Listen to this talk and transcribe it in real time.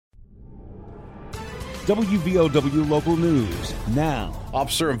WVOW Local News now.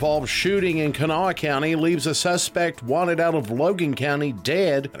 Officer-involved shooting in Kanawha County leaves a suspect wanted out of Logan County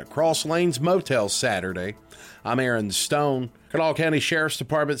dead at a Cross Lanes motel Saturday. I'm Aaron Stone. Kanawha County Sheriff's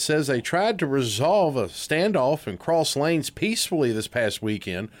Department says they tried to resolve a standoff in Cross Lanes peacefully this past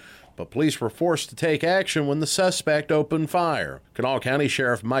weekend, but police were forced to take action when the suspect opened fire. Kanawha County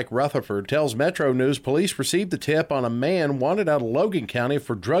Sheriff Mike Rutherford tells Metro News police received a tip on a man wanted out of Logan County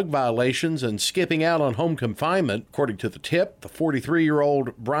for drug violations and skipping out on home confinement. According to the tip, the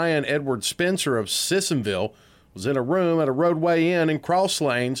 43-year-old Brian Edward Spencer of Sissonville was in a room at a roadway inn in Cross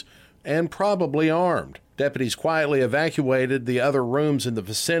Lanes and probably armed. Deputies quietly evacuated the other rooms in the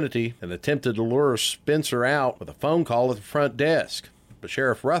vicinity and attempted to lure Spencer out with a phone call at the front desk. But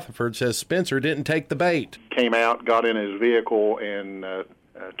Sheriff Rutherford says Spencer didn't take the bait. Came out, got in his vehicle, and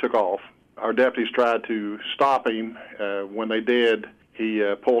took off. Our deputies tried to stop him. When they did, he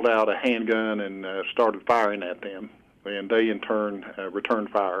pulled out a handgun and started firing at them, and they in turn returned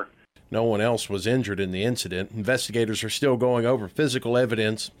fire. No one else was injured in the incident. Investigators are still going over physical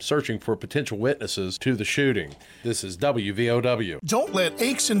evidence, searching for potential witnesses to the shooting. This is WVOW. Don't let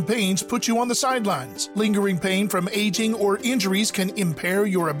aches and pains put you on the sidelines. Lingering pain from aging or injuries can impair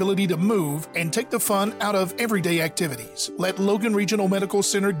your ability to move and take the fun out of everyday activities. Let Logan Regional Medical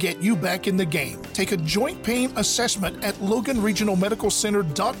Center get you back in the game. Take a joint pain assessment at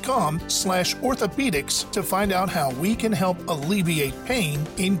loganregionalmedicalcenter.com/orthopedics to find out how we can help alleviate pain,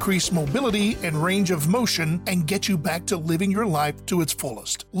 increase mobility and range of motion, and get you back to living your life to its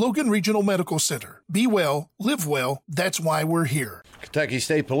fullest. Logan Regional Medical Center. Be well, live well. That's why we're here. Kentucky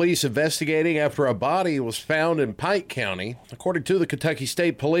State Police investigating after a body was found in Pike County. According to the Kentucky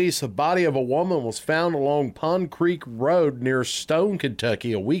State Police, the body of a woman was found along Pond Creek Road near Stone,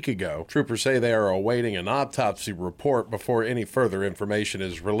 Kentucky a week ago. Troopers say they are awaiting an autopsy report before any further information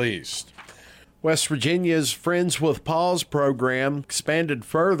is released. West Virginia's Friends with Paws program expanded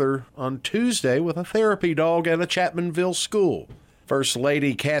further on Tuesday with a therapy dog at a Chapmanville school. First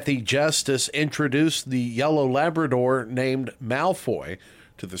Lady Kathy Justice introduced the yellow Labrador named Malfoy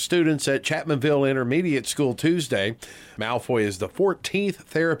to the students at Chapmanville Intermediate School Tuesday. Malfoy is the 14th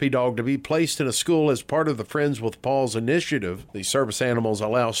therapy dog to be placed in a school as part of the Friends with Paws initiative. These service animals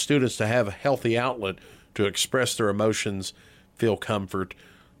allow students to have a healthy outlet to express their emotions, feel comfort.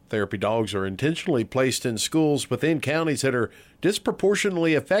 Therapy dogs are intentionally placed in schools within counties that are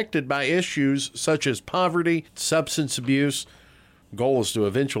disproportionately affected by issues such as poverty, substance abuse. The goal is to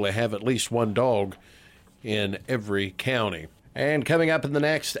eventually have at least one dog in every county. And coming up in the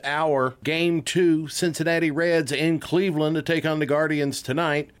next hour, Game 2, Cincinnati Reds in Cleveland to take on the Guardians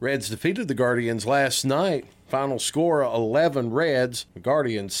tonight. Reds defeated the Guardians last night. Final score, 11 Reds, the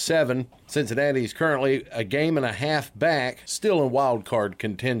Guardians 7. Cincinnati is currently a game and a half back, still in wild card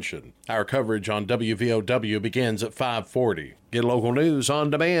contention. Our coverage on WVOW begins at 5:40. Get local news on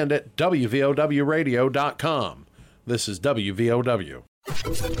demand at WVOWradio.com. This is WVOW.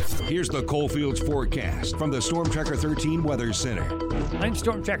 Here's the Coalfields forecast from the Storm Tracker 13 Weather Center. I'm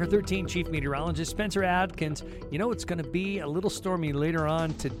Storm Tracker 13 Chief Meteorologist Spencer Adkins. You know, it's going to be a little stormy later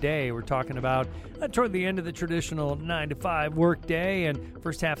on today. We're talking about toward the end of the traditional 9 to 5 work day, and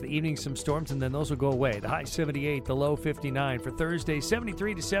first half of the evening some storms, and then those will go away. The high 78, the low 59. For Thursday,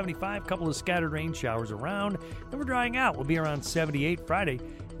 73 to 75, couple of scattered rain showers around. Then we're drying out. We'll be around 78 Friday.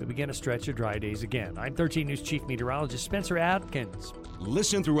 We begin a stretch of dry days again. I'm 13 News Chief Meteorologist Spencer Adkins.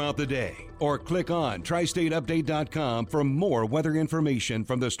 Listen throughout the day or click on tristateupdate.com for more weather information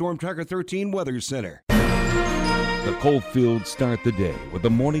from the Storm Tracker 13 Weather Center. The Coalfields start the day with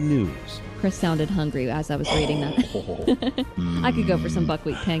the morning news. Chris sounded hungry as I was reading that. I could go for some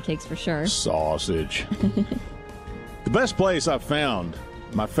buckwheat pancakes for sure. Sausage. The best place I've found,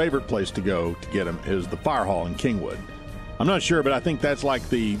 my favorite place to go to get them, is the Fire Hall in Kingwood. I'm not sure, but I think that's like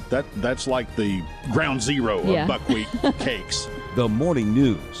the ground zero of buckwheat cakes. The morning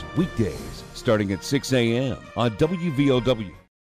news, weekdays, starting at 6 a.m. on WVOW.